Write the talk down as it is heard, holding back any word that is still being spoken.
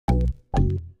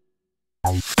You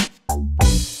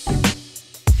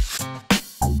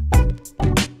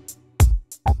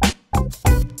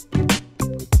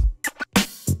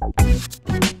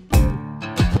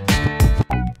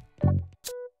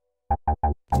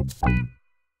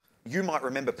might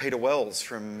remember Peter Wells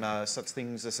from such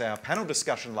things as our panel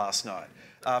discussion last night.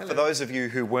 For those of you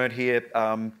who weren't here,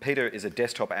 Peter is a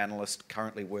desktop analyst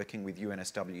currently working with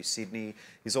UNSW Sydney.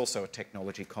 He's also a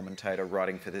technology commentator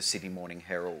writing for the Sydney Morning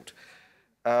Herald.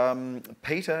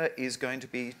 Peter is going to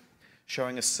be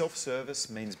showing us self-service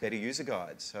means better user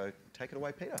guides. So take it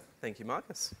away, Peter. Thank you,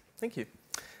 Marcus. Thank you.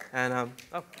 And,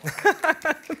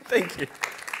 thank you.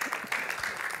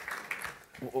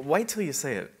 Wait till you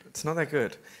see it. It's not that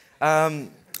good. All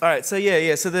right, so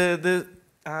so the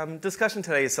discussion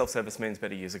today is self-service means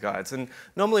better user guides. And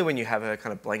normally when you have a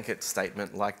kind of blanket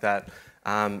statement like that,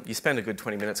 you spend a good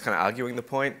 20 minutes kind of arguing the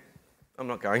point. I'm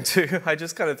not going to. I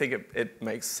just kind of think it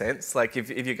makes sense. Like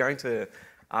if you're going to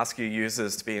ask your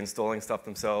users to be installing stuff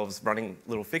themselves, running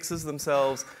little fixes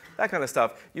themselves, that kind of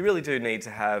stuff, you really do need to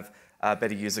have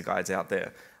better user guides out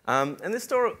there. And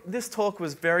this talk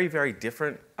was very, very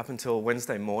different up until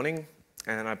Wednesday morning.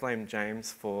 And I blame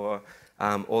James for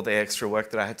all the extra work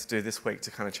that I had to do this week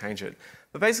to kind of change it.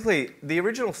 But basically, the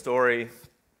original story,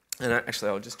 and actually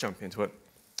I'll just jump into it.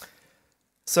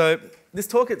 So this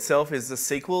talk itself is a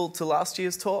sequel to last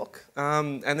year's talk,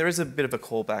 and there is a bit of a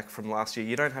callback from last year.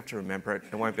 You don't have to remember it.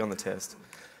 It won't be on the test.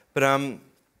 But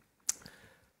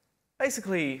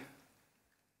basically,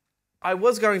 I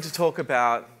was going to talk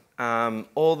about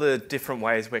all the different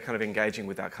ways we're kind of engaging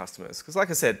with our customers. Because like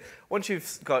I said, once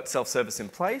you've got self-service in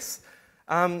place,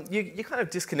 you're kind of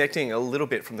disconnecting a little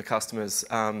bit from the customers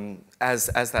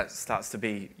as that starts to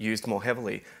be used more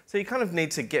heavily. So you kind of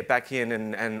need to get back in,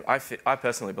 and I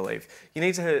personally believe, you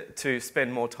need to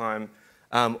spend more time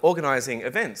organising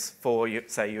events for,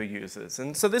 say, your users.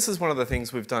 And so this is one of the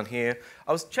things we've done here.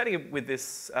 I was chatting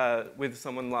with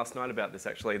someone last night about this,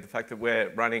 actually, the fact that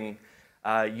we're running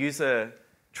user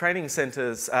training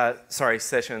centres,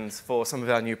 sessions for some of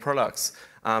our new products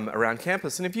around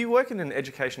campus. And if you work in an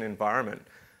education environment,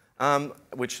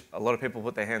 which a lot of people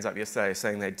put their hands up yesterday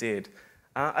saying they did,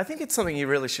 I think it's something you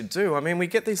really should do. I mean, we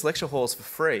get these lecture halls for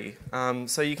free,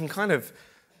 so you can kind of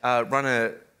run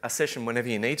a session whenever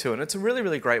you need to. And it's a really,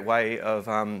 really great way of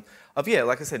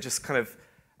like I said, just kind of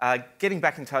getting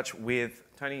back in touch with...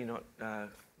 Tony, you're not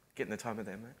getting the timer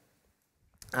there,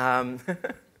 mate?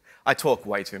 I talk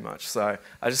way too much, so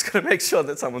I just got to make sure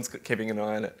that someone's keeping an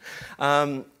eye on it.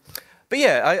 But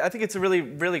yeah, I think it's a really,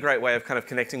 really great way of kind of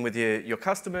connecting with your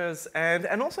customers and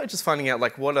also just finding out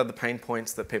like what are the pain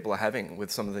points that people are having with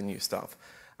some of the new stuff.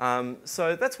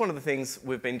 So that's one of the things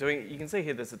we've been doing. You can see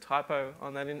here there's a typo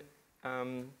on that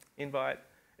invite.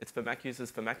 It's for Mac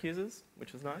users,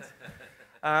 which is nice.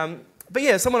 But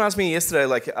yeah, someone asked me yesterday,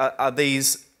 like, are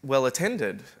these well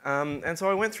attended? And so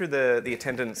I went through the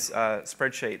attendance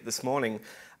spreadsheet this morning,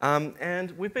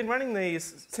 and we've been running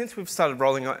these since we've started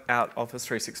rolling out Office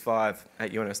 365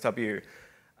 at UNSW.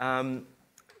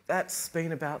 That's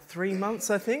been about 3 months,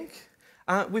 I think.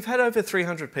 We've had over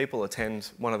 300 people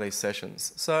attend one of these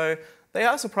sessions, so they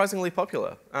are surprisingly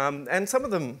popular. And some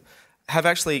of them have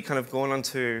actually kind of gone on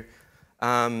to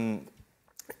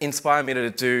inspire me to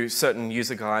do certain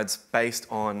user guides based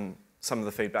on some of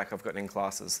the feedback I've gotten in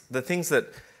classes. The things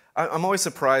that I'm always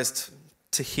surprised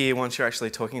to hear once you're actually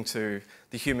talking to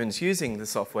the humans using the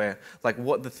software, like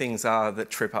what the things are that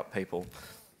trip up people.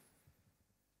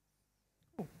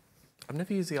 Ooh, I've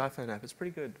never used the iPhone app. It's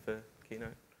pretty good for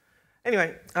Keynote.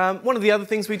 Anyway, one of the other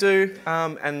things we do,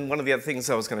 and one of the other things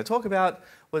I was going to talk about,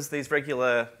 was these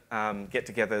regular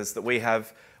get-togethers that we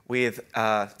have with,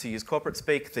 to use corporate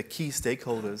speak, the key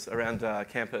stakeholders around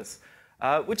campus.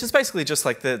 Which is basically just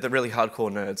like the really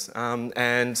hardcore nerds.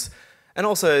 And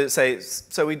also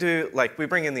so we do, like, we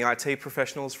bring in the IT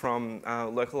professionals from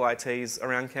local ITs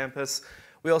around campus.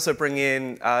 We also bring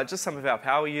in just some of our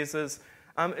power users.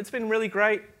 It's been really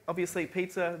great. Obviously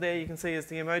pizza there you can see is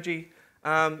the emoji.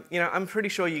 You know, I'm pretty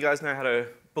sure you guys know how to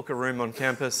book a room on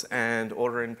campus and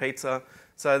order in pizza.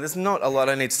 So there's not a lot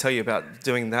I need to tell you about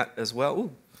doing that as well.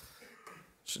 Ooh.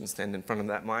 Shouldn't stand in front of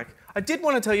that mic. I did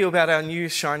want to tell you about our new,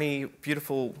 shiny,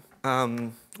 beautiful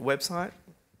website,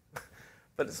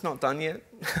 but it's not done yet.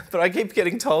 But I keep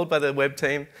getting told by the web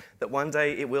team that one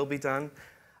day it will be done.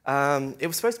 It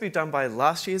was supposed to be done by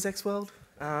last year's XWorld.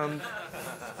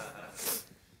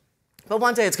 But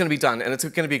one day it's going to be done, and it's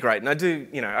going to be great. And I do,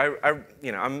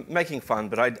 I'm making fun,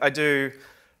 but I do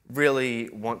really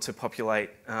want to populate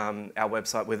our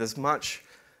website with as much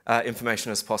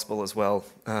information as possible as well.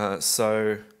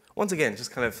 So once again,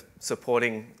 just kind of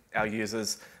supporting our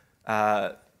users,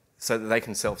 so that they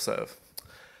can self-serve.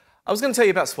 I was going to tell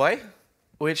you about Sway,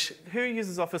 who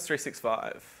uses Office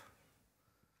 365?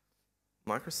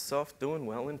 Microsoft doing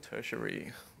well in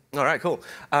tertiary. All right, cool.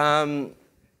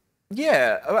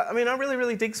 Yeah, I mean, I really,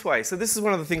 really dig Sway. So this is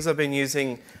one of the things I've been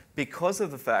using because of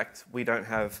the fact we don't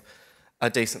have a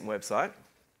decent website.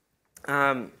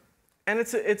 And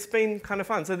it's been kind of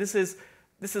fun. So this is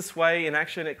Sway in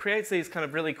action. It creates these kind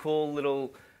of really cool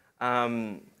little,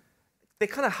 they're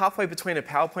kind of halfway between a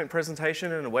PowerPoint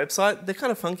presentation and a website. They're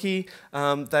kind of funky.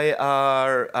 They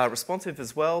are responsive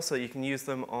as well, so you can use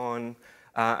them on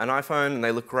an iPhone, and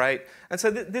they look great. And so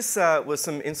this was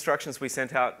some instructions we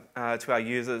sent out to our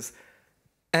users,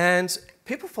 and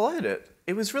people followed it.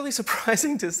 It was really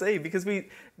surprising to see, because the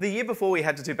year before we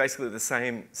had to do basically the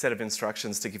same set of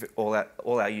instructions to give it all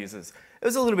our users. It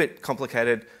was a little bit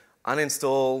complicated.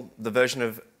 Uninstall the version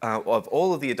of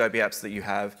all of the Adobe apps that you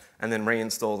have, and then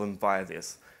reinstall them via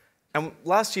this. And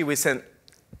last year we sent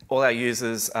all our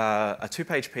users a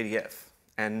 2-page PDF,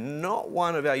 and not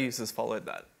one of our users followed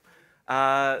that.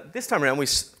 This time around,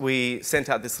 we sent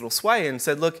out this little Sway and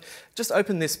said, look, just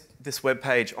open this web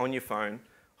page on your phone,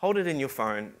 hold it in your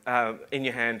phone, in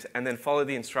your hand, and then follow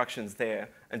the instructions there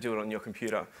and do it on your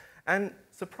computer. And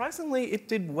surprisingly, it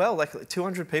did well. Like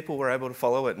 200 people were able to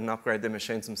follow it and upgrade their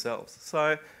machines themselves.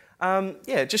 So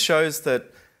yeah, it just shows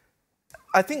that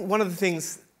I think one of the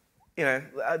things,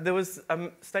 there was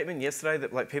a statement yesterday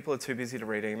that like people are too busy to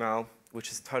read email,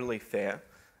 which is totally fair.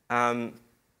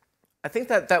 I think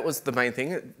that was the main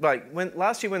thing. Like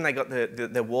last year when they got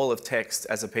their wall of text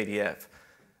as a PDF,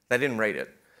 they didn't read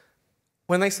it.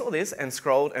 When they saw this and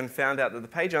scrolled and found out that the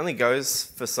page only goes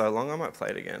for so long, I might play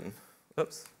it again.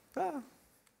 Oops.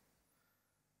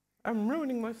 I'm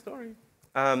ruining my story.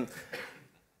 But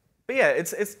yeah,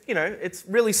 it's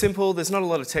really simple. There's not a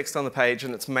lot of text on the page,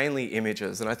 and it's mainly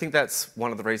images. And I think that's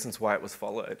one of the reasons why it was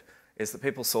followed, is that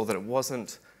people saw that it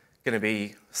wasn't going to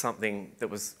be something that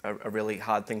was a really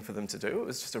hard thing for them to do. It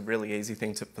was just a really easy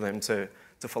thing for them to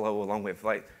follow along with.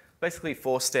 Like basically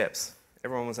 4 steps.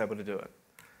 Everyone was able to do it.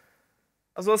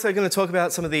 I was also going to talk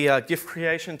about some of the GIF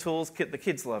creation tools. The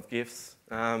kids love GIFs.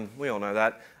 We all know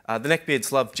that. The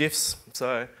neckbeards love GIFs.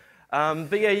 So,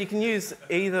 but yeah, you can use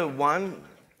either one.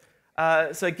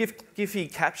 So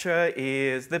Giphy Capture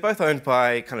they're both owned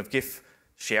by kind of GIF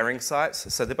sharing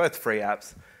sites. So they're both free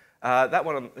apps. That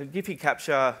one, Giphy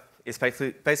Capture is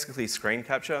basically screen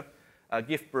capture.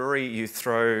 GIF Brewery, you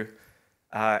throw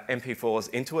MP4s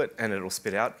into it and it'll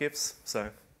spit out GIFs. So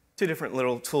 2 different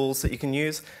little tools that you can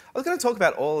use. I was going to talk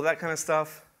about all of that kind of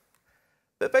stuff,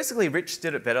 but basically Rich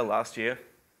did it better last year.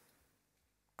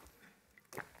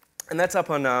 And that's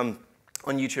up on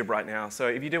YouTube right now. So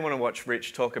if you do want to watch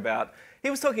Rich talk about,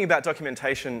 he was talking about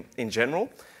documentation in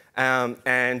general,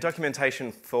 and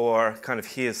documentation for kind of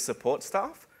his support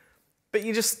staff. But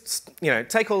you just,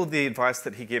 take all of the advice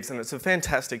that he gives, and it's a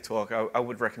fantastic talk. I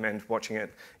would recommend watching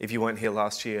it if you weren't here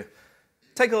last year.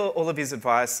 Take all of his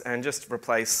advice and just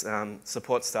replace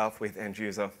support staff with end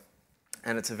user,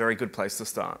 and it's a very good place to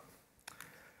start.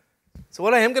 So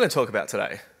what I am going to talk about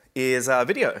today is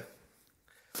video.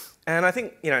 And I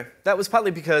think, that was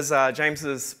partly because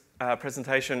James's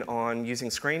presentation on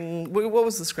using what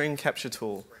was the screen capture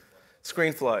tool?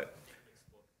 ScreenFlow.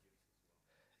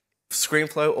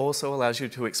 ScreenFlow also allows you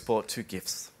to export to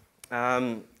GIFs.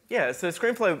 Yeah, so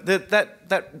ScreenFlow,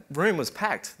 that room was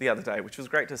packed the other day, which was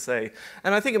great to see.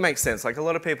 And I think it makes sense. Like, a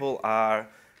lot of people are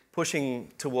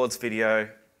pushing towards video.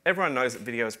 Everyone knows that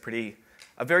video is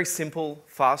a very simple,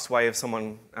 fast way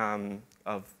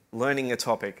of learning a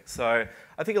topic. So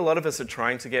I think a lot of us are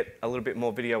trying to get a little bit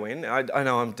more video in. I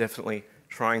know I'm definitely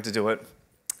trying to do it.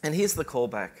 And here's the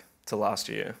callback to last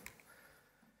year,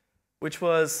 which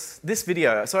was this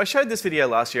video. So I showed this video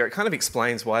last year. It kind of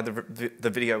explains why the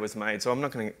video was made, so I'm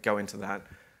not going to go into that.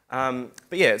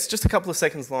 But yeah, it's just a couple of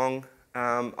seconds long.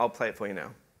 I'll play it for you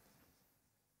now.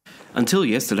 Until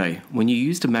yesterday, when you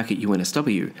used a Mac at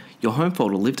UNSW, your home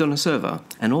folder lived on a server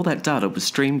and all that data was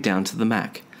streamed down to the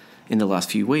Mac. In the last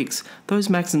few weeks, those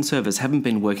Macs and servers haven't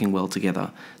been working well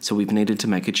together, so we've needed to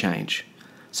make a change.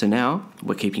 So now,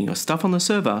 we're keeping your stuff on the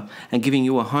server and giving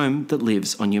you a home that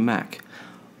lives on your Mac.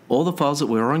 All the files that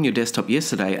were on your desktop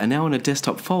yesterday are now in a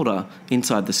desktop folder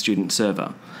inside the student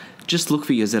server. Just look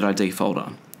for your ZID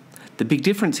folder. The big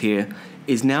difference here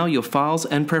is now your files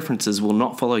and preferences will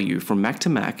not follow you from Mac to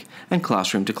Mac and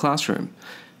classroom to classroom.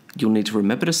 You'll need to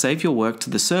remember to save your work to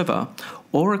the server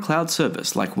or a cloud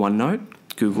service like OneNote,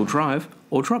 Google Drive,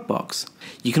 or Dropbox.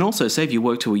 You can also save your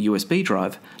work to a USB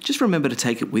drive. Just remember to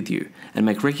take it with you and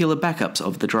make regular backups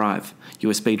of the drive.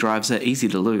 USB drives are easy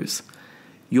to lose.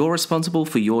 You're responsible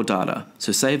for your data,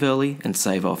 so save early and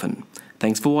save often.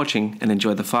 Thanks for watching and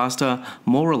enjoy the faster,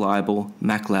 more reliable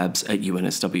Mac labs at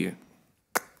UNSW.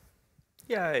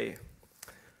 Yay.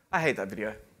 I hate that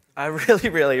video. I really,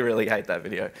 really, really hate that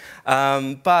video.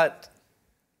 And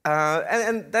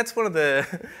that's one of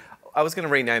the... I was going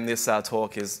to rename this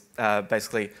talk is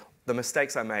basically the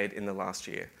mistakes I made in the last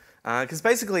year. Because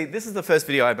basically, this is the first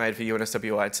video I made for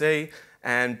UNSW IT,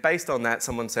 and based on that,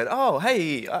 someone said, oh,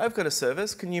 hey, I've got a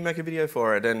service, can you make a video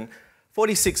for it? And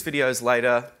 46 videos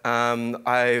later,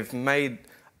 I've made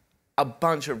a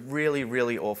bunch of really,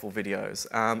 really awful videos.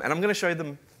 And I'm going to show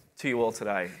them to you all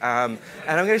today. And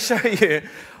I'm going to show you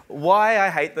why I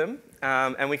hate them,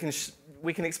 and we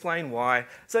can explain why.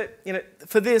 So, you know,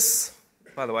 for this,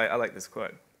 by the way, I like this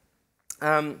quote.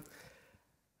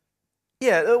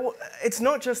 Yeah, it's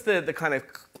not just the kind of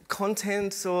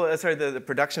content or, sorry, the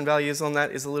production values on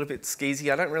that is a little bit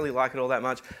skeezy. I don't really like it all that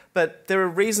much. But there are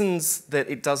reasons that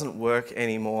it doesn't work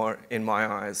anymore in my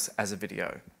eyes as a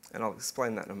video. And I'll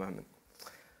explain that in a moment.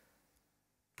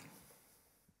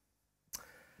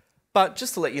 But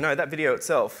just to let you know, that video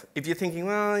itself, if you're thinking,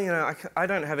 well, you know, I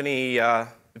don't have any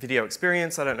video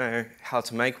experience, I don't know how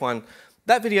to make one,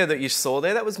 that video that you saw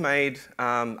there, that was made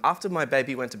after my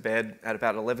baby went to bed at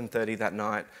about 11:30 that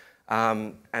night,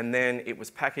 and then it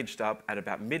was packaged up at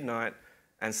about midnight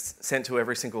and sent to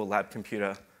every single lab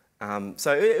computer.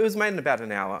 So it was made in about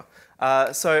an hour.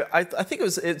 So I think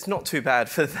it's not too bad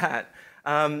for that.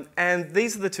 And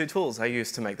these are the two tools I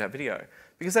used to make that video.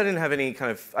 Because I didn't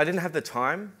have the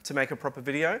time to make a proper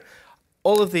video,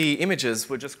 all of the images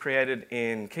were just created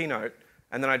in Keynote,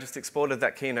 and then I just exported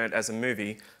that Keynote as a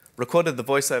movie, recorded the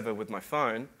voiceover with my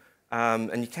phone,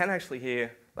 and you can actually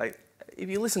hear, like, if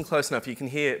you listen close enough, you can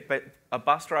hear a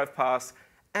bus drive past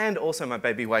and also my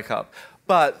baby wake up.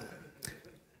 But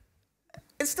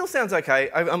it still sounds okay.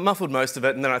 I muffled most of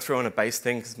it, and then I threw on a bass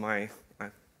thing because I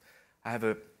have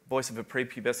a voice of a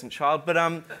prepubescent child. But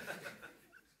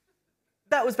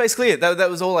that was basically it. That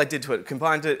was all I did to it.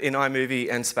 Combined it in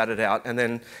iMovie and spat it out. And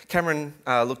then Cameron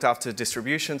looked after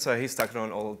distribution, so he stuck it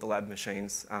on all of the lab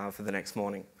machines for the next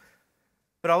morning.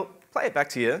 But I'll play it back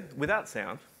to you without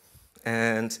sound.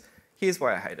 And here's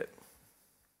why I hate it.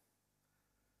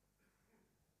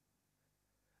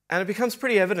 And it becomes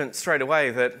pretty evident straight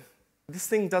away that this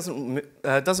thing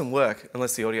doesn't work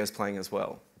unless the audio is playing as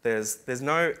well. There's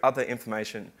no other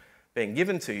information being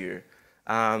given to you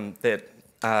that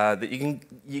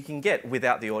you can get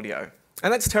without the audio.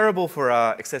 And that's terrible for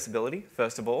accessibility,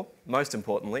 first of all, most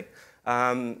importantly.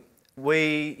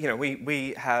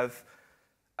 We have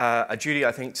a duty,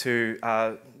 I think, to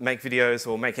make videos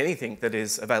or make anything that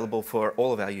is available for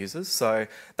all of our users. So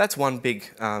that's one big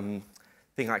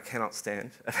thing I cannot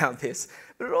stand about this.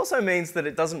 But it also means that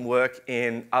it doesn't work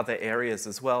in other areas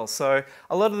as well. So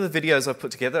a lot of the videos I've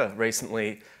put together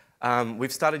recently,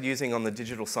 we've started using on the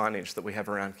digital signage that we have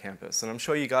around campus. And I'm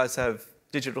sure you guys have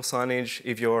digital signage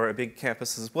if you're a big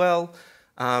campus as well.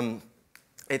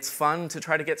 It's fun to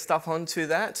try to get stuff onto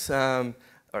that.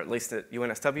 Or at least at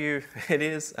UNSW it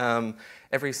is.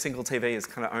 Every single TV is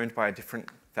kind of owned by a different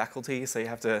faculty, so you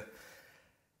have to,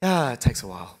 it takes a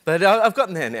while. But I've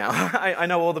gotten there now. I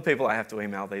know all the people I have to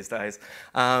email these days.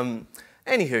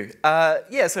 Anywho,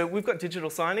 yeah, so we've got digital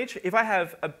signage. If I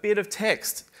have a bit of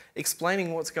text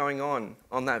explaining what's going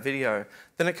on that video,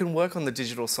 then it can work on the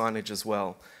digital signage as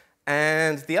well.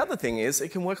 And the other thing is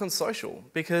it can work on social,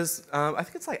 because I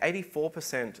think it's like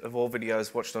 84% of all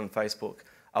videos watched on Facebook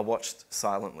are watched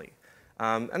silently.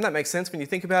 And that makes sense when you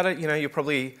think about it. You know, you're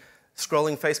probably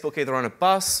scrolling Facebook either on a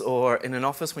bus or in an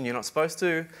office when you're not supposed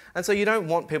to. And so you don't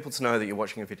want people to know that you're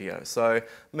watching a video. So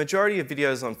the majority of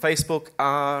videos on Facebook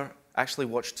are actually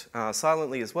watched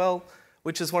silently as well,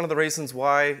 which is one of the reasons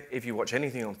why if you watch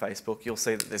anything on Facebook, you'll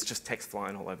see that there's just text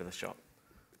flying all over the shop.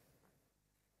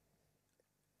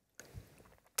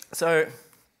 So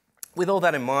with all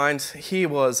that in mind, here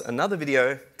was another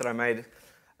video that I made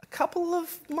a couple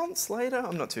of months later.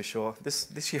 I'm not too sure.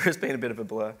 This year has been a bit of a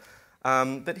blur.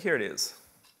 But here it is.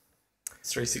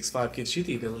 365 gives you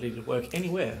the ability to work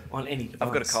anywhere on any device.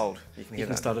 I've got a cold. You can hear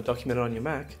that. Start a document on your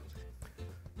Mac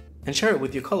and share it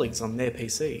with your colleagues on their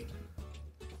PC.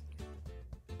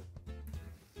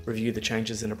 Review the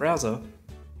changes in a browser.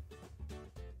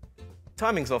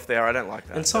 Timing's off there. I don't like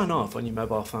that. And sign off on your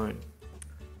mobile phone.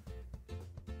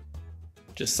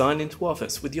 Just sign into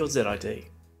Office with your ZID.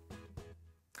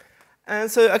 And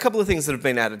so a couple of things that have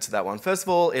been added to that one. First of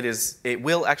all, it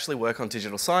will actually work on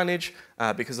digital signage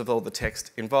because of all the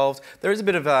text involved. There is a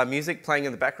bit of music playing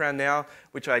in the background now,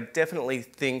 which I definitely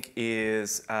think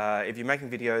is, if you're making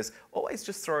videos, always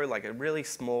just throw like a really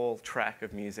small track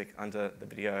of music under the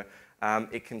video.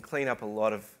 It can clean up a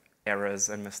lot of errors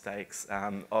and mistakes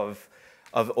of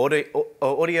of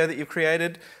audio that you've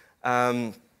created.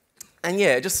 And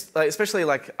yeah, just like, especially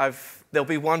like there'll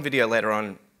be one video later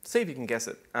on, see if you can guess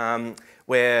it,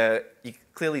 where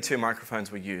clearly 2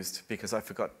 microphones were used because I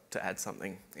forgot to add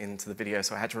something into the video,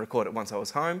 so I had to record it once I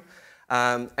was home.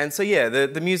 And so yeah,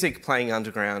 the music playing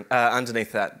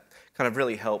underneath that kind of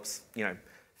really helps,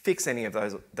 fix any of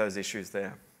those issues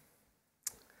there.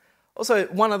 Also,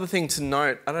 one other thing to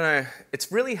note, I don't know,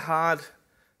 it's really hard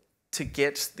to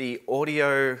get the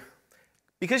audio,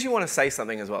 because you want to say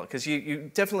something as well, because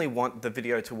you definitely want the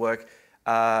video to work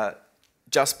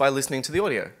just by listening to the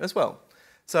audio as well.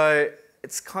 So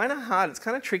it's kind of hard, it's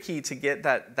kind of tricky to get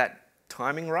that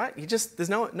timing right. There's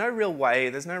no real way,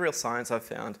 there's no real science I've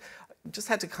found. You just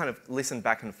had to kind of listen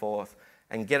back and forth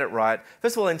and get it right.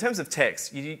 First of all, in terms of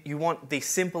text, you want the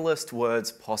simplest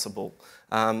words possible.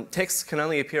 Text can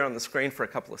only appear on the screen for a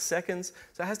couple of seconds,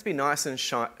 so it has to be nice and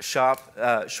short, sharp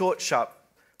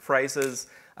phrases.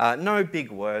 No big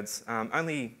words.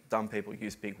 Only dumb people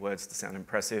use big words to sound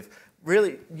impressive.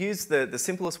 Really use the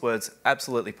simplest words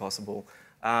absolutely possible.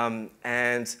 And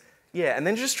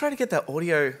then just try to get that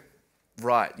audio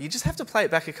right. You just have to play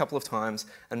it back a couple of times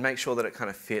and make sure that it kind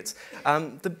of fits.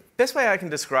 The best way I can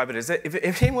describe it is that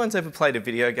if anyone's ever played a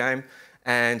video game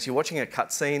and you're watching a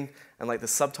cutscene and like the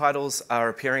subtitles are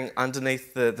appearing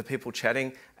underneath the people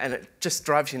chatting, and it just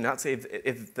drives you nuts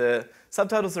if the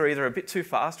subtitles are either a bit too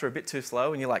fast or a bit too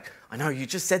slow, and you're like, I know, you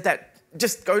just said that,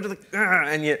 just go to the,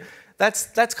 and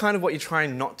that's kind of what you're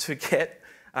trying not to get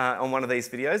on one of these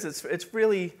videos. It's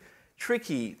really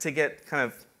tricky to get kind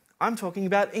of, I'm talking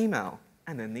about email,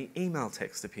 and then the email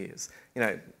text appears.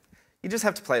 You just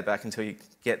have to play it back until you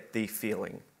get the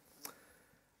feeling.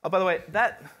 Oh, by the way,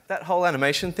 that whole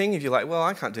animation thing, if you're like, well,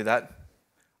 I can't do that.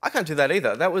 I can't do that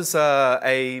either. That was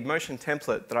a motion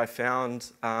template that I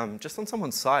found just on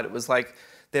someone's site. It was like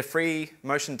their free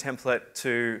motion template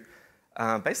to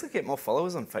basically get more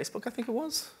followers on Facebook, I think it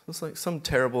was. It was like some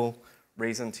terrible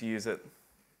reason to use it.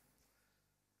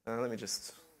 Let me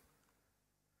just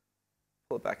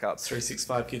pull it back up.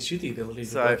 365 gives you the ability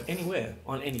to work anywhere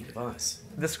on any device.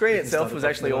 The screen itself was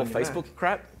actually all Facebook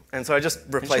crap, and so I just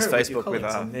replaced Facebook with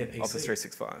Office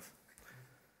 365.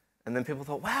 And then people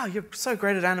thought, wow, you're so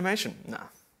great at animation. Nah,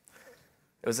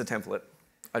 it was a template.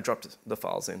 I dropped the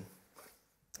files in.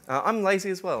 I'm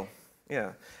lazy as well,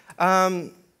 yeah.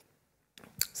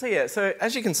 So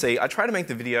as you can see, I try to make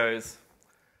the videos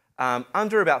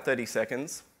under about 30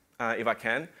 seconds, if I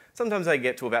can. Sometimes I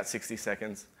get to about 60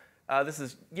 seconds. This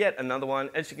is yet another one.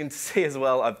 As you can see as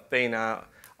well, I've been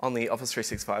on the Office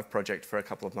 365 project for a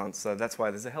couple of months, so that's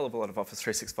why there's a hell of a lot of Office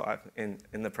 365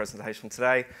 in the presentation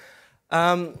today.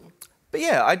 But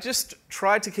yeah, I just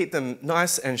tried to keep them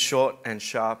nice and short and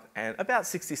sharp, and about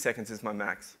 60 seconds is my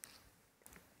max.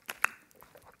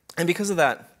 And because of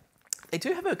that, they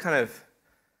do have a kind of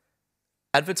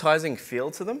advertising feel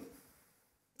to them,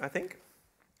 I think.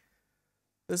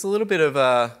 There's a little bit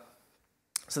of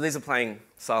so these are playing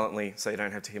silently, so you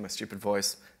don't have to hear my stupid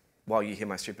voice while you hear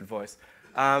my stupid voice.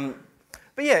 But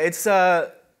yeah, it's...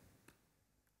 what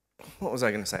was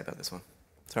I going to say about this one?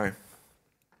 Sorry.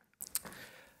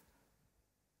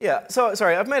 Yeah, so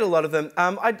sorry, I've made a lot of them.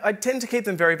 I tend to keep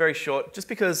them very, very short just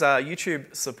because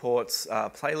YouTube supports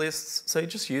playlists, so you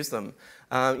just use them.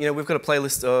 We've got a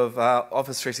playlist of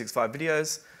Office 365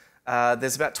 videos.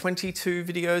 There's about 22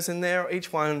 videos in there,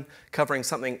 each one covering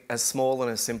something as small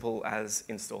and as simple as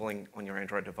installing on your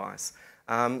Android device.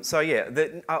 So yeah,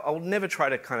 I'll never try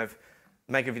to kind of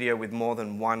make a video with more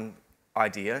than one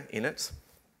idea in it.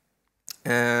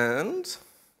 And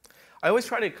I always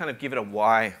try to kind of give it a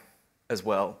why as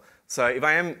well. So if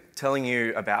I am telling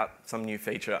you about some new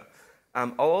feature,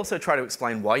 I'll also try to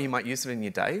explain why you might use it in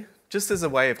your day, just as a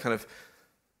way of kind of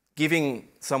giving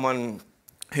someone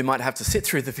who might have to sit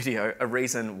through the video a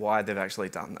reason why they've actually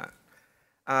done that.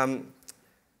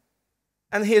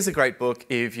 And here's a great book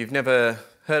if you've never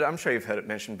heard, I'm sure you've heard it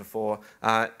mentioned before.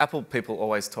 Apple people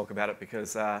always talk about it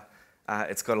because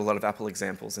it's got a lot of Apple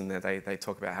examples in there. They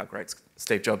talk about how great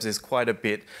Steve Jobs is quite a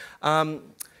bit.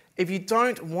 If you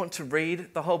don't want to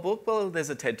read the whole book, well, there's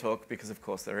a TED Talk, because of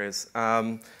course there is.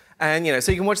 So you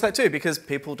can watch that too, because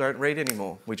people don't read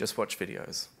anymore. We just watch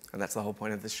videos, and that's the whole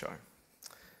point of this show.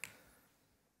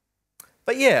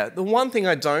 But yeah, the one thing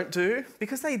I don't do,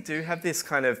 because they do have this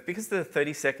kind of, because the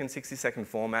 30-second, 60-second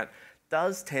format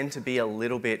does tend to be a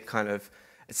little bit kind of,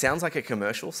 it sounds like a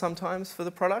commercial sometimes for the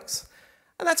products.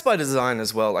 And that's by design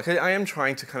as well. Like I am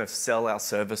trying to kind of sell our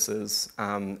services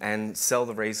and sell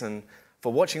the reason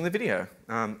for watching the video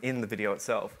in the video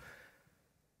itself.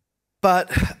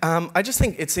 But I just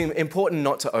think it's important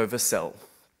not to oversell.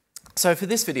 So for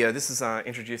this video, this is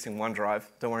introducing OneDrive.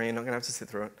 Don't worry, you're not going to have to sit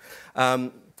through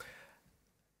it.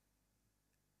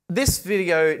 This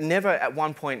video never at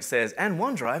one point says, and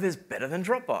OneDrive is better than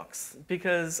Dropbox,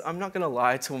 because I'm not going to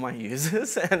lie to my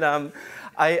users, and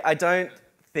I don't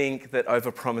think that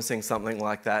over-promising something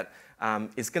like that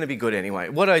is going to be good anyway.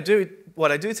 What I do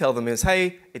tell them is,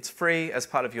 hey, it's free as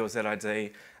part of your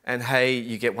ZID, and hey,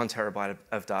 you get 1 terabyte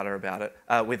of data about it,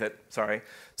 with it, sorry.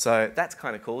 So that's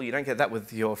kind of cool. You don't get that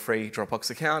with your free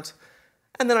Dropbox account.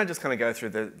 And then I just kind of go through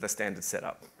the standard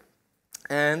setup.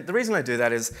 And the reason I do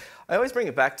that is I always bring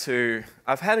it back to,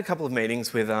 I've had a couple of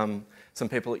meetings with some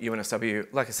people at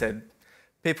UNSW. Like I said,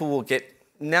 people will get,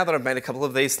 now that I've made a couple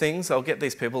of these things, I'll get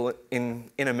these people in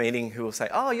a meeting who will say,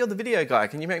 oh, you're the video guy.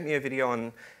 Can you make me a video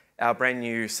on our brand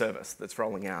new service that's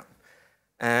rolling out?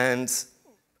 And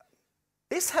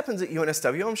this happens at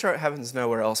UNSW. I'm sure it happens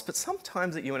nowhere else. But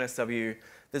sometimes at UNSW,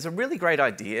 there's a really great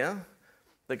idea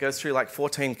that goes through like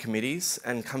 14 committees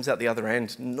and comes out the other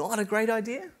end not a great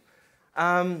idea.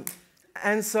 And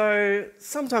so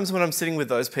sometimes when I'm sitting with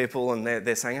those people and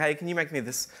they're saying, hey, can you make me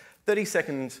this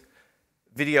 30-second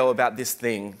video about this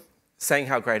thing, saying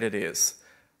how great it is,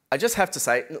 I just have to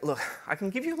say, look, I can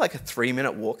give you like a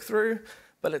 3-minute walkthrough,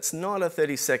 but it's not a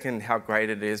 30-second how great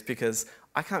it is because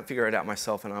I can't figure it out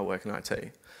myself and I work in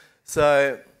IT.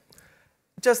 So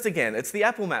just again, it's the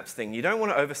Apple Maps thing. You don't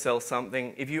want to oversell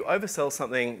something. If you oversell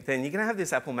something, then you're going to have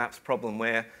this Apple Maps problem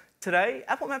where today,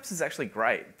 Apple Maps is actually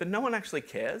great, but no one actually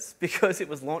cares because it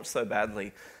was launched so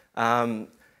badly. And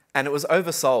it was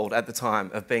oversold at the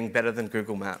time of being better than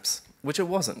Google Maps, which it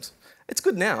wasn't. It's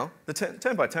good now. The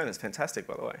turn by turn is fantastic,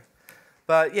 by the way.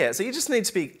 But yeah, so you just need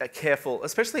to be careful,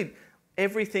 especially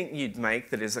everything you'd make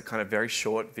that is a kind of very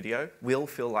short video will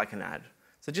feel like an ad.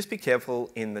 So just be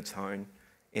careful in the tone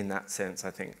in that sense,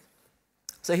 I think.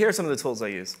 So here are some of the tools I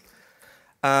use.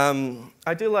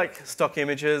 I do like stock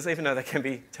images, even though they can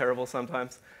be terrible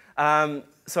sometimes.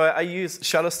 So I use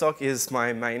Shutterstock is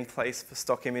my main place for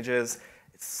stock images.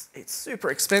 It's super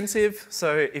expensive,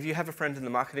 so if you have a friend in the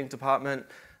marketing department,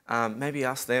 maybe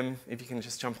ask them if you can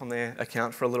just jump on their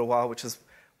account for a little while, which is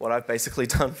what I've basically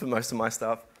done for most of my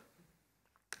stuff.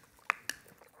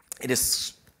 It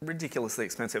is ridiculously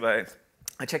expensive. I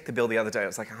checked the bill the other day, it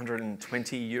was like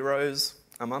 120 euros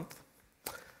a month.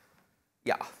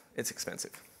 Yeah. It's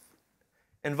expensive.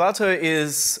 Envato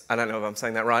is, I don't know if I'm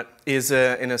saying that right, is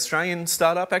an Australian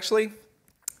startup actually.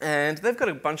 And they've got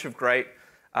a bunch of great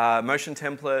motion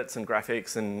templates and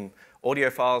graphics and audio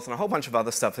files and a whole bunch of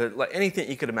other stuff. Like anything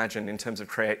you could imagine in terms of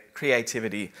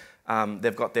creativity,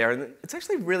 they've got there. And it's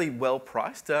actually really well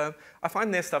priced. I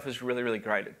find their stuff is really, really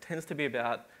great. It tends to be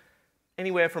about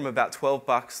anywhere from about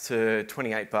 $12 to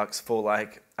 $28 for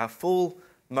like a full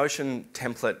motion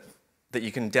template that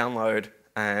you can download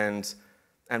and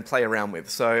play around with.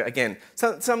 So again,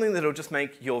 something that'll just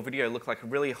make your video look like a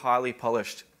really highly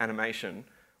polished animation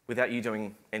without you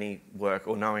doing any work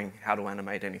or knowing how to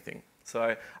animate anything.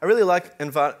 So I really like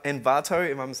Envato,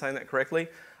 if I'm saying that correctly.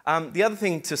 The other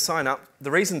thing to sign up,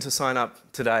 the reason to sign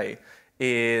up today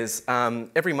is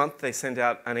every month they send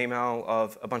out an email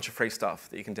of a bunch of free stuff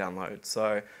that you can download.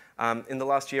 So in the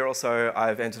last year or so,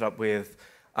 I've ended up with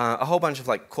a whole bunch of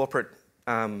like corporate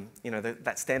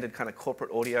that standard kind of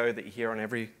corporate audio that you hear on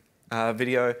every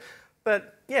video.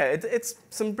 But yeah, it's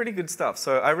some pretty good stuff.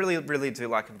 So I really, really do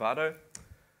like Envato.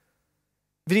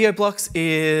 Video Blocks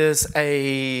is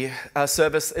a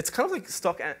service. It's kind of like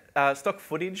stock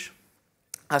footage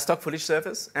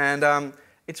service, and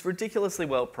it's ridiculously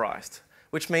well priced,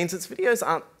 which means its videos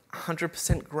aren't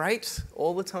 100% great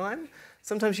all the time.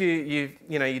 Sometimes you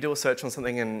do a search on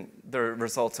something and the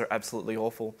results are absolutely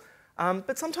awful.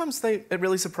 But sometimes it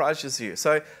really surprises you.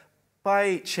 So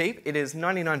by cheap, it is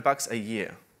 $99 a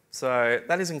year. So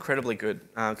that is incredibly good,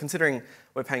 considering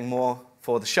we're paying more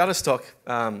for the Shutterstock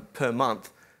per month.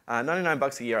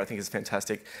 $99 a year I think is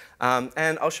fantastic.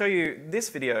 And I'll show you, this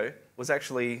video was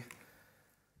actually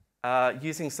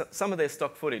using some of their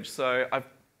stock footage. So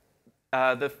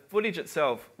the footage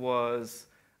itself was,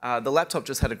 the laptop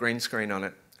just had a green screen on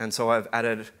it. And so I've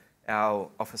added our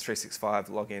Office 365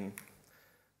 login.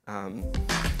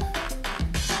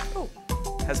 Oh,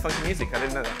 has funky music, I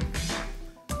didn't know that.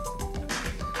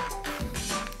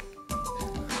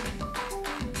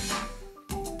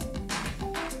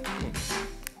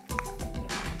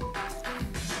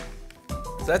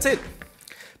 So that's it.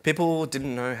 People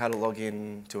didn't know how to log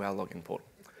in to our login portal.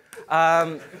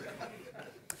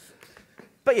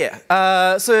 But yeah,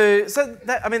 so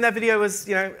that video was,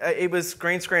 it was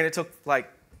green screen. It took like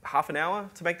half an hour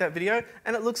to make that video,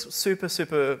 and it looks super,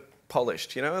 super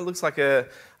polished. It looks like a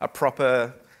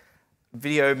proper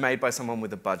video made by someone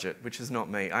with a budget, which is not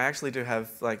me. I actually do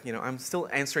have, like, you know, I'm still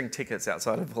answering tickets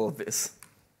outside of all of this.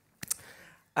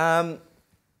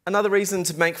 Another reason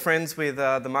to make friends with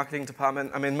the marketing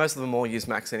department, I mean, most of them all use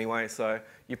Macs anyway, so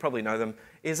you probably know them,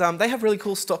 is they have really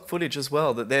cool stock footage as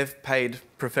well that they've paid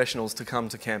professionals to come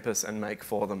to campus and make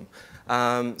for them.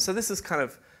 So this is kind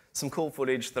of some cool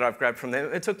footage that I've grabbed from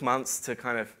them. It took months to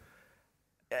kind of,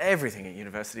 everything at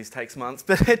universities takes months,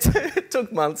 but it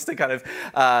took months to kind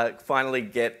of finally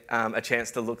get a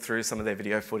chance to look through some of their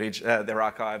video footage, their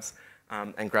archives,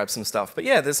 and grab some stuff. But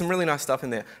yeah, there's some really nice stuff in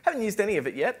there. Haven't used any of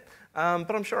it yet.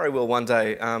 But I'm sure I will one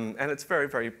day, and it's very,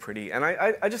 very pretty. And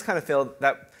I just kind of feel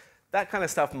that that kind of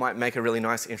stuff might make a really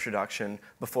nice introduction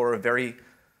before a very,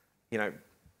 you know,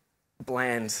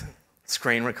 bland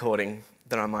screen recording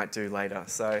that I might do later.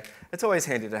 So it's always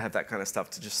handy to have that kind of stuff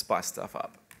to just spice stuff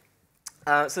up.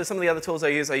 So some of the other tools I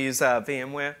use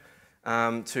VMware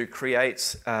to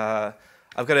create.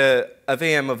 I've got a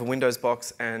VM of a Windows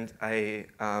box and a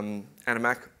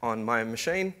Mac on my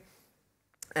machine.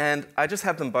 And I just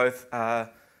have them both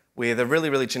with a really,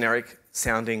 really generic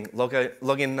sounding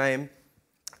login name.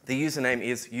 The username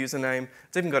is username.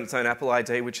 It's even got its own Apple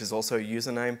ID, which is also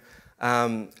username.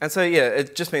 And so, yeah,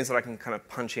 it just means that I can kind of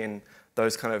punch in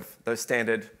those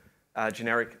standard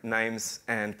generic names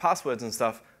and passwords and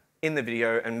stuff in the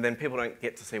video, and then people don't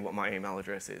get to see what my email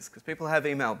address is, because people have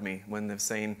emailed me when they've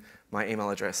seen my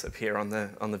email address appear on the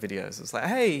videos. It's like,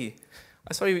 hey,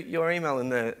 I saw your email in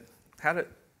the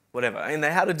in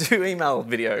the how to do email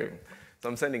video, so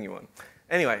I'm sending you one.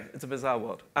 Anyway, it's a bizarre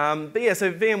world. But yeah,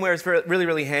 so VMware is really,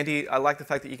 really handy. I like the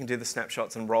fact that you can do the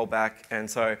snapshots and roll back. And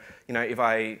so, you know, if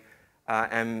I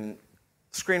am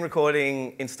screen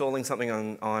recording, installing something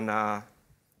on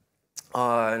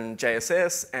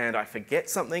JSS, and I forget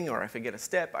something or I forget a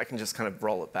step, I can just kind of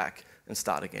roll it back and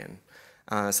start again.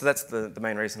 So that's the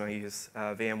main reason I use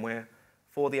VMware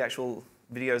for the actual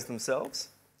videos themselves.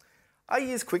 I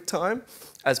use QuickTime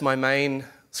as my main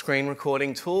screen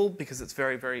recording tool because it's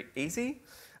very, very easy.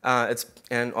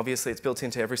 And obviously it's built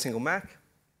into every single Mac.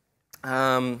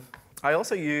 I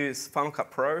also use Final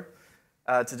Cut Pro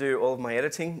to do all of my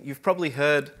editing. You've probably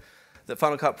heard that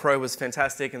Final Cut Pro was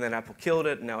fantastic and then Apple killed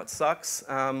it and now it sucks.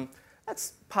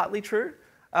 That's partly true.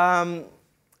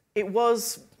 It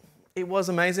was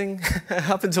amazing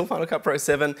up until Final Cut Pro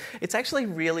 7. It's actually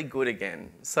really good again.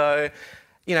 So,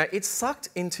 you know, it sucked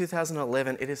in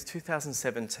 2011. It is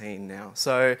 2017 now.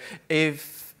 So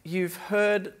if you've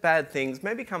heard bad things,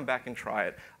 maybe come back and try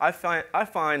it. I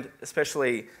find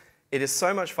especially it is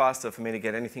so much faster for me to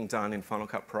get anything done in Final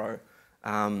Cut Pro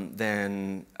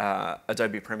than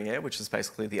Adobe Premiere, which is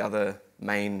basically the other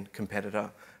main competitor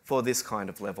for this kind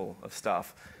of level of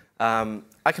stuff.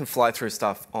 I can fly through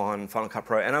stuff on Final Cut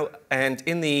Pro, and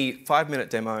in the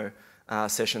 5-minute demo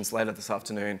sessions later this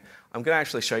afternoon, I'm going to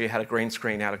actually show you how to green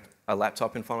screen out a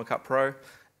laptop in Final Cut Pro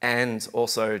and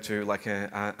also do like an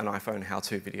iPhone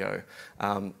how-to video.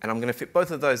 And I'm going to fit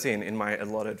both of those in my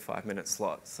allotted 5-minute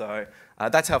slot. So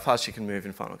that's how fast you can move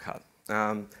in Final Cut.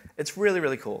 It's really,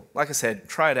 really cool. Like I said,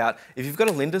 try it out. If you've got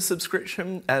a Lynda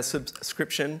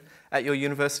subscription at your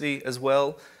university as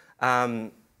well,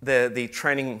 the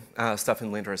training stuff in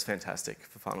Lynda is fantastic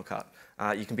for Final Cut.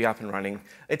 You can be up and running.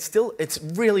 It's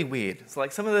really weird. It's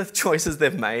like some of the choices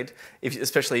they've made,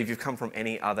 especially if you've come from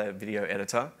any other video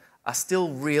editor, are still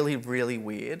really, really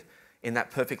weird in that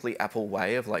perfectly Apple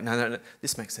way of like, no,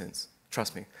 this makes sense.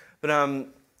 Trust me. But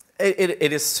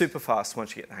it is super fast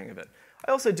once you get the hang of it.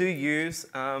 I also do use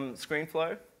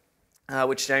ScreenFlow,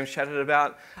 which James chatted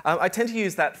about. I tend to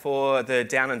use that for the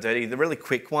down and dirty, the really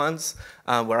quick ones,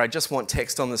 where I just want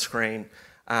text on the screen.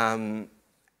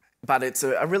 But it's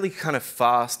a really kind of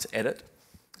fast edit.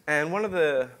 And one of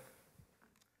the,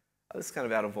 this is kind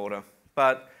of out of order,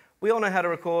 but we all know how to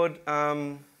record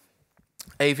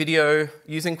a video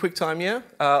using QuickTime, yeah,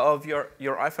 of your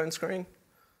iPhone screen.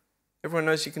 Everyone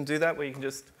knows you can do that, where you can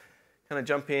just kind of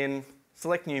jump in,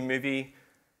 select new movie,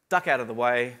 duck out of the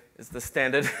way is the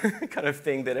standard kind of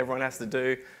thing that everyone has to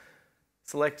do.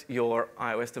 Select your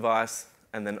iOS device,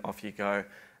 and then off you go.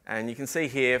 And you can see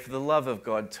here, for the love of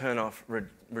God, turn off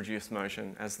reduce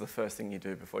motion as the first thing you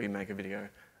do before you make a video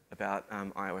about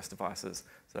iOS devices.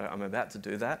 So I'm about to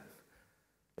do that.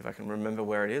 If I can remember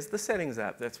where it is. The settings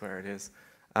app, that's where it is.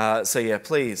 So yeah,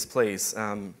 please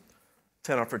turn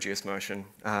off reduce motion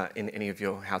in any of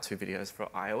your how-to videos for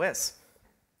iOS,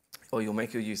 or you'll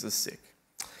make your users sick.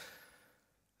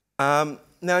 Now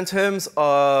in terms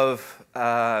of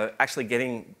actually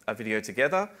getting a video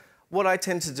together, what I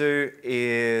tend to do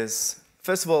is,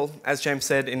 first of all, as James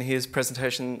said in his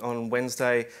presentation on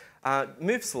Wednesday,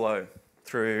 move slow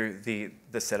through the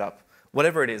setup.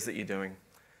 whatever it is that you're doing.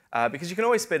 Because you can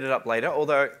always speed it up later,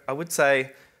 although I would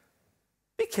say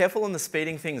be careful on the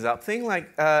speeding things up thing.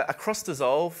 Like a cross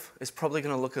dissolve is probably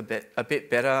going to look a bit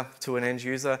better to an end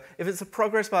user. If it's a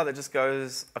progress bar that just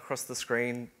goes across the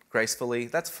screen gracefully,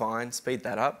 that's fine, speed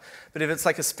that up. But if it's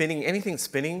like anything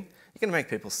spinning, you're going to make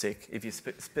people sick if you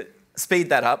speed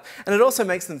that up. And it also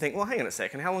makes them think, well, hang on a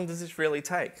second, how long does this really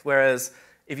take? Whereas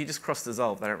if you just cross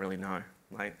dissolve, they don't really know.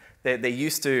 Like they're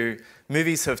used to,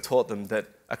 movies have taught them that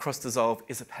a cross dissolve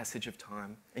is a passage of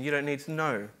time, and you don't need to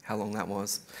know how long that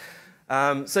was.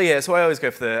 So I always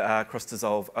go for the cross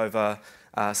dissolve over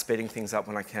speeding things up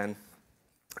when I can.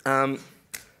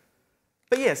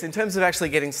 But yes, in terms of actually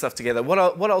getting stuff together, what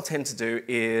I'll tend to do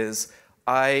is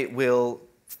I will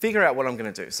figure out what I'm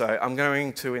going to do. So I'm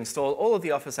going to install all of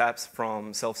the Office apps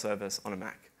from self-service on a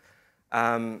Mac.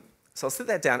 So I'll sit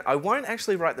that down. I won't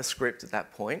actually write the script at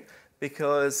that point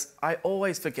because I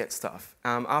always forget stuff.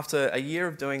 After a year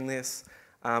of doing this,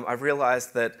 I've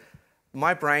realized that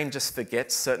my brain just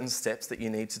forgets certain steps that you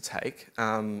need to take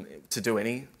to do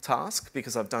any task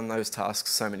because I've done those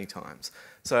tasks so many times.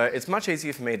 So it's much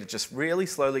easier for me to just really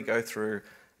slowly go through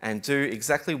and do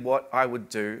exactly what I would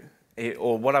do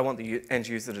or what I want the end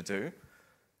user to do,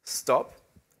 stop,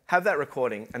 have that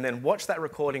recording, and then watch that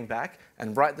recording back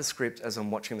and write the script as I'm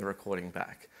watching the recording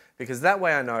back. Because that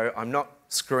way I know I'm not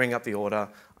screwing up the order,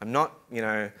 I'm not,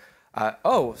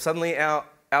 oh, suddenly our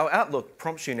Outlook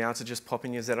prompts you now to just pop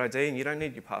in your ZID and you don't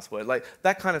need your password. Like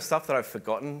that kind of stuff that I've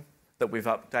forgotten that we've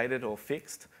updated or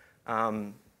fixed.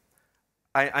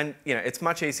 It's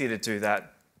much easier to do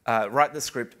that. Write the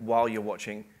script while you're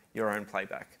watching your own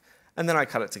playback. And then I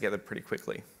cut it together pretty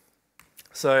quickly.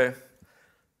 So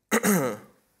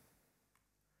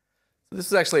this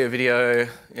is actually a video,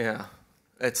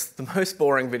 it's the most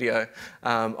boring video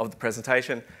of the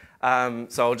presentation. So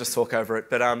I'll just talk over it.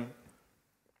 But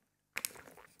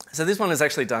so this one is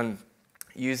actually done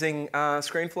using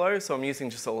ScreenFlow, so I'm using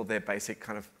just all of their basic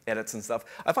kind of edits and stuff.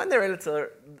 I find the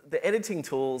editing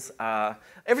tools,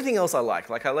 everything else I like.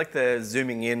 Like I like the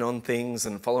zooming in on things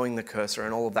and following the cursor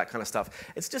and all of that kind of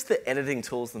stuff. It's just the editing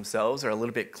tools themselves are a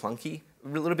little bit clunky, a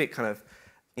little bit kind of,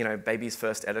 baby's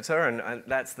first editor, and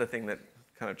that's the thing that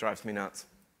kind of drives me nuts.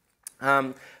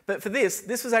 But for this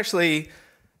was actually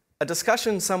a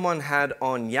discussion someone had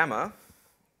on Yammer,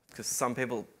 because some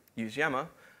people use Yammer.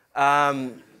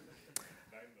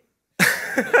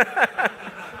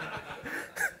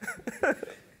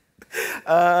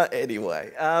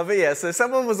 Anyway, but yeah, so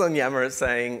someone was on Yammer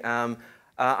saying,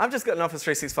 I've just got an Office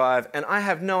 365 and I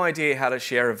have no idea how to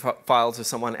share a file to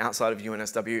someone outside of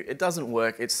UNSW. It doesn't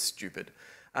work, it's stupid.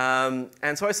 And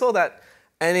so I saw that,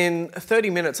 and in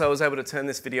 30 minutes I was able to turn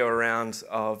this video around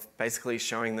of basically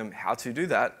showing them how to do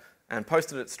that and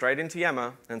posted it straight into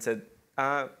Yammer and said,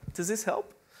 does this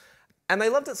help? And they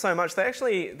loved it so much, I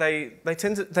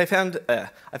found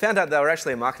out they were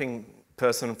actually a marketing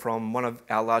person from one of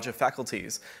our larger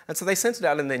faculties. And so they sent it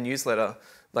out in their newsletter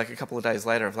like a couple of days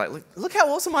later of like, look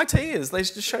how awesome IT is. They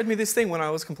just showed me this thing when I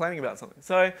was complaining about something.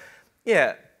 So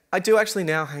yeah, I do actually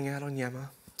now hang out on Yammer,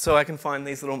 so I can find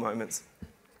these little moments.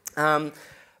 But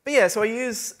yeah, so I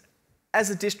use, as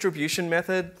a distribution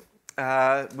method,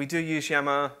 we do use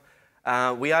Yammer.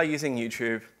 We are using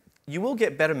YouTube. You will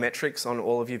get better metrics on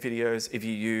all of your videos if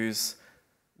you use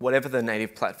whatever the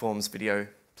native platform's video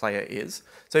player is.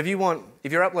 So if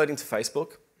you're uploading to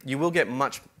Facebook, you will get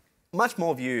much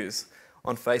more views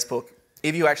on Facebook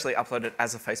if you actually upload it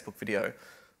as a Facebook video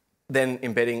than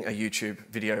embedding a YouTube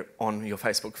video on your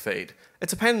Facebook feed.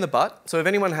 It's a pain in the butt, so if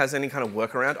anyone has any kind of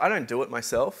workaround, I don't do it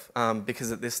myself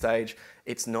because at this stage,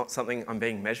 it's not something I'm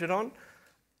being measured on.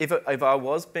 If I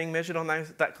was being measured on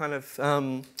that kind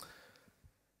of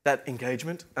that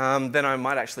engagement, then I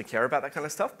might actually care about that kind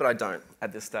of stuff, but I don't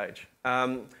at this stage.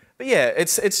 But yeah,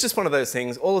 it's just one of those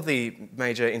things. All of the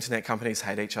major internet companies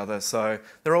hate each other, so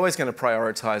they're always going to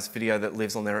prioritize video that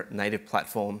lives on their native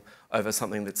platform over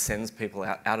something that sends people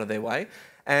out of their way.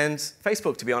 And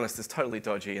Facebook, to be honest, is totally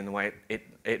dodgy in the way it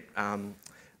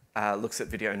looks at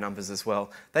video numbers as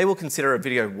well. They will consider a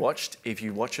video watched if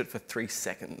you watch it for 3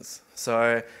 seconds.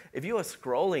 So if you are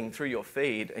scrolling through your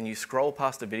feed and you scroll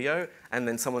past a video and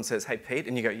then someone says, hey Pete,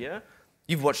 and you go, yeah,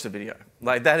 you've watched a video.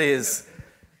 Like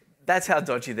that's how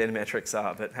dodgy their metrics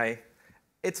are, but hey,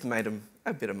 it's made them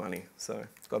a bit of money, so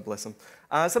God bless them.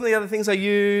 Some of the other things I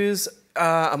use,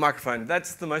 a microphone.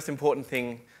 That's the most important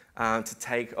thing to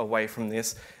take away from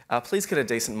this. Please get a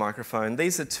decent microphone.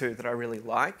 These are two that I really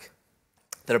like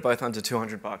that are both under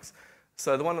 $200.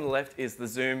 So the one on the left is the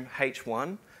Zoom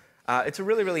H1. It's a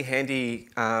really, really handy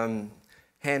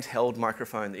handheld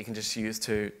microphone that you can just use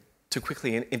to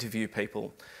quickly interview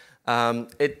people.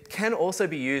 It can also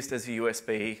be used as a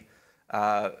USB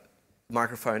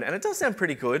microphone, and it does sound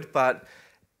pretty good, but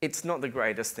it's not the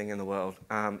greatest thing in the world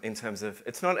in terms of,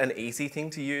 it's not an easy thing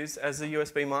to use as a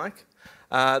USB mic.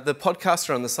 The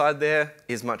podcaster on the side there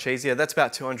is much easier. That's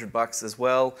about $200 as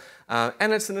well,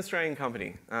 and it's an Australian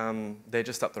company. They're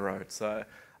just up the road, so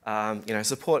you know,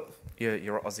 support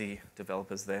your Aussie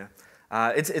developers there.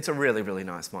 It's a really, really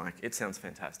nice mic. It sounds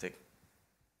fantastic.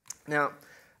 Now,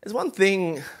 there's one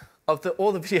thing of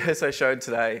all the videos I showed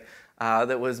today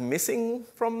that was missing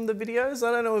from the videos.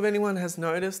 I don't know if anyone has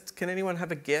noticed. Can anyone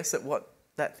have a guess at what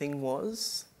that thing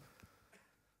was?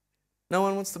 No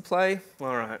one wants to play?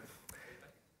 All right.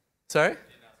 Sorry?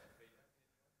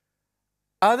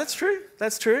 Oh, that's true.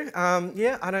 That's true.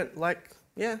 Yeah, I don't like...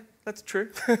 Yeah, that's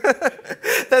true.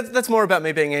 That's more about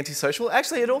me being antisocial.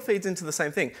 Actually, it all feeds into the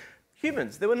same thing.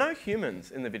 Humans. There were no humans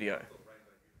in the video.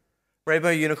 Rainbow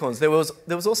unicorns. There was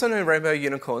also no rainbow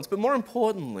unicorns, but more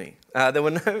importantly, there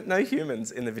were no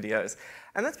humans in the videos.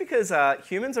 And that's because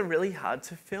humans are really hard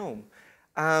to film.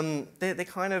 They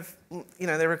kind of, you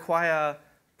know, they require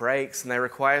breaks and they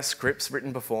require scripts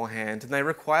written beforehand and they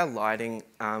require lighting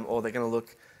or they're going to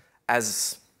look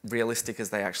as realistic as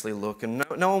they actually look. And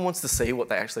no one wants to see what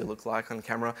they actually look like on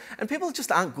camera. And people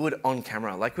just aren't good on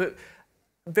camera. Like,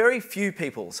 very few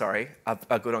people,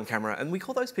 are good on camera, and we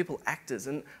call those people actors,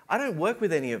 and I don't work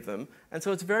with any of them, and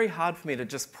so it's very hard for me to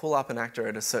just pull up an actor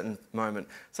at a certain moment.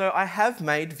 So I have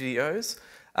made videos,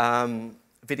 over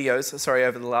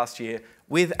the last year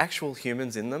with actual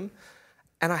humans in them,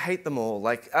 and I hate them all.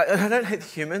 Like, I don't hate the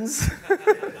humans.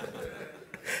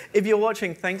 If you're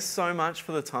watching, thanks so much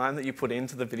for the time that you put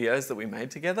into the videos that we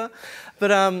made together.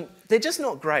 But they're just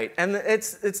not great. And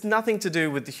it's nothing to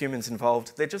do with the humans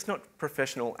involved. They're just not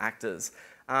professional actors.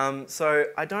 So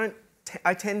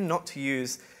I tend not to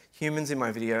use humans in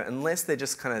my video unless they're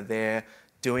just kind of there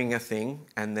doing a thing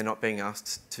and they're not being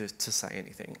asked to say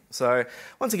anything. So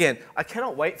once again, I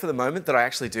cannot wait for the moment that I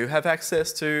actually do have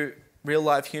access to real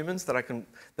live humans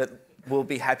that will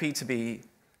be happy to be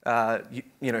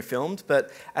filmed, but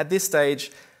at this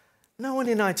stage, no one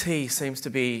in IT seems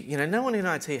to be, no one in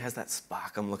IT has that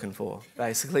spark I'm looking for,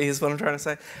 basically, is what I'm trying to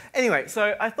say. Anyway,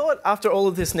 so I thought after all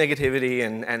of this negativity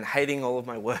and hating all of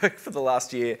my work for the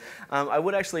last year, I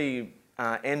would actually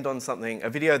end on a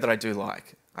video that I do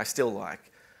like, I still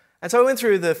like. And so I went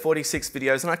through the 46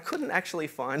 videos and I couldn't actually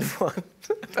find one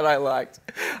that I liked.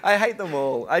 I hate them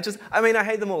all. I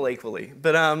hate them all equally,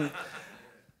 but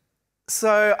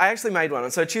so I actually made one.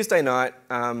 And so Tuesday night,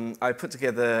 I put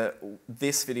together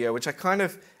this video, which I kind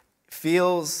of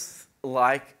feels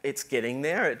like it's getting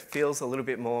there. It feels a little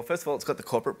bit more, first of all, it's got the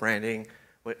corporate branding.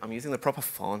 I'm using the proper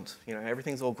font.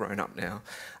 Everything's all grown up now.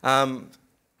 And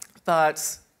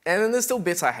then there's still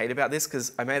bits I hate about this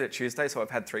because I made it Tuesday, so I've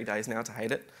had 3 days now to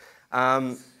hate it.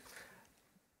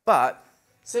 But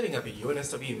setting up a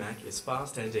UNSW Mac is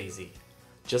fast and easy.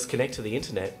 Just connect to the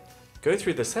internet, go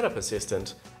through the setup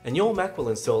assistant, and your Mac will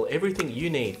install everything you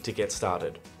need to get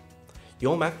started.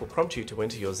 Your Mac will prompt you to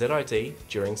enter your ZID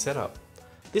during setup.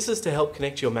 This is to help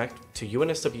connect your Mac to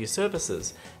UNSW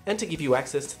services and to give you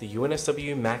access to the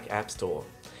UNSW Mac App Store,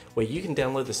 where you can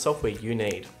download the software you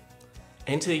need.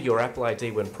 Enter your Apple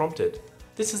ID when prompted.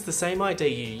 This is the same ID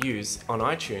you use on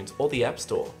iTunes or the App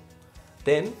Store.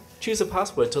 Then, choose a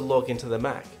password to log into the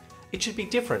Mac. It should be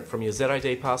different from your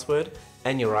ZID password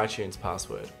and your iTunes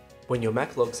password. When your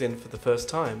Mac logs in for the first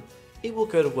time, it will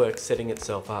go to work setting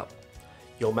itself up.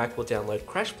 Your Mac will download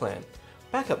CrashPlan,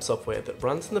 backup software that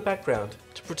runs in the background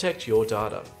to protect your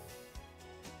data.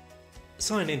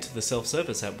 Sign into the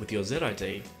self-service app with your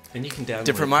ZID and you can download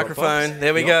different microphone.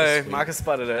 There we go. Marcus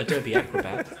spotted it. Adobe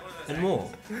Acrobat and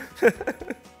more.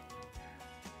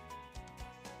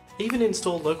 Even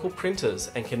install local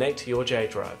printers and connect to your J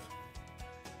drive.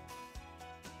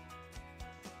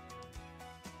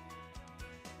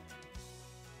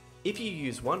 If you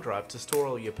use OneDrive to store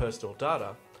all your personal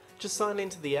data, just sign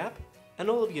into the app and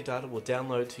all of your data will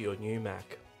download to your new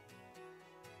Mac.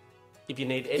 If you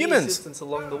need any assistance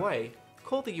along the way,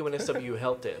 call the UNSW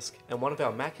help desk and one of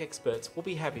our Mac experts will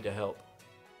be happy to help.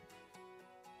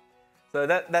 So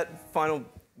that final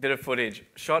bit of footage,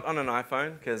 shot on an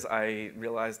iPhone, because I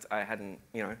realised I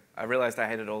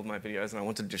hated all of my videos and I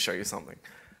wanted to show you something.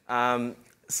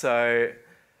 So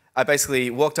I basically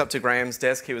walked up to Graham's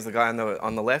desk, he was the guy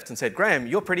on the left, and said, "Graham,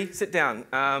 you're pretty, sit down.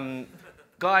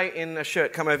 Guy in a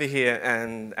shirt, come over here,"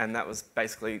 and that was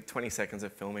basically 20 seconds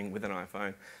of filming with an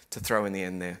iPhone to throw in the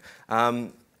end there.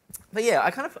 But yeah,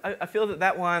 I feel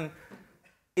that one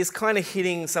is kind of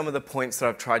hitting some of the points that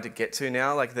I've tried to get to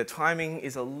now. Like the timing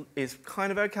is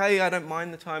kind of okay. I don't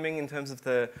mind the timing in terms of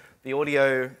the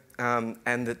audio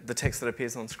and the text that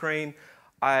appears on screen.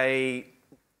 I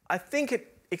think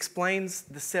it explains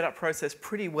the setup process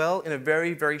pretty well in a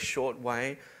very, very short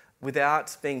way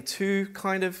without being too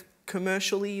kind of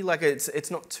commercially. Like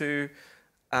it's not too,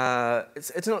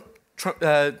 it's not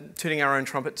tooting our own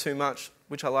trumpet too much,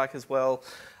 which I like as well.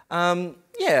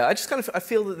 Yeah, I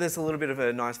feel that there's a little bit of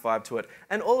a nice vibe to it.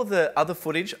 And all of the other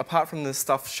footage, apart from the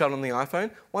stuff shot on the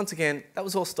iPhone, once again, that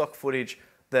was all stock footage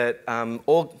that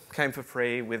all came for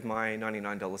free with my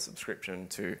 $99 subscription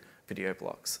to Video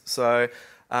Blocks. So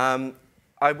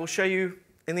I will show you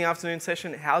in the afternoon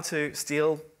session how to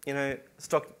steal,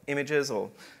 stock images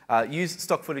or use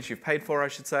stock footage you've paid for, I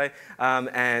should say,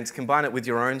 and combine it with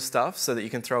your own stuff so that you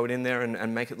can throw it in there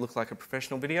and make it look like a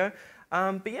professional video.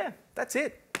 But yeah, that's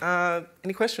it.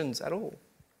 Any questions at all?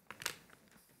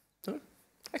 No?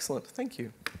 Excellent, thank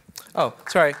you. Oh,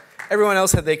 sorry. Everyone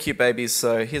else had their cute babies,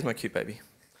 so here's my cute baby.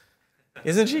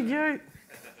 Isn't she cute?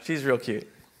 She's real cute.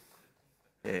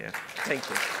 Yeah. Thank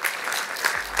you.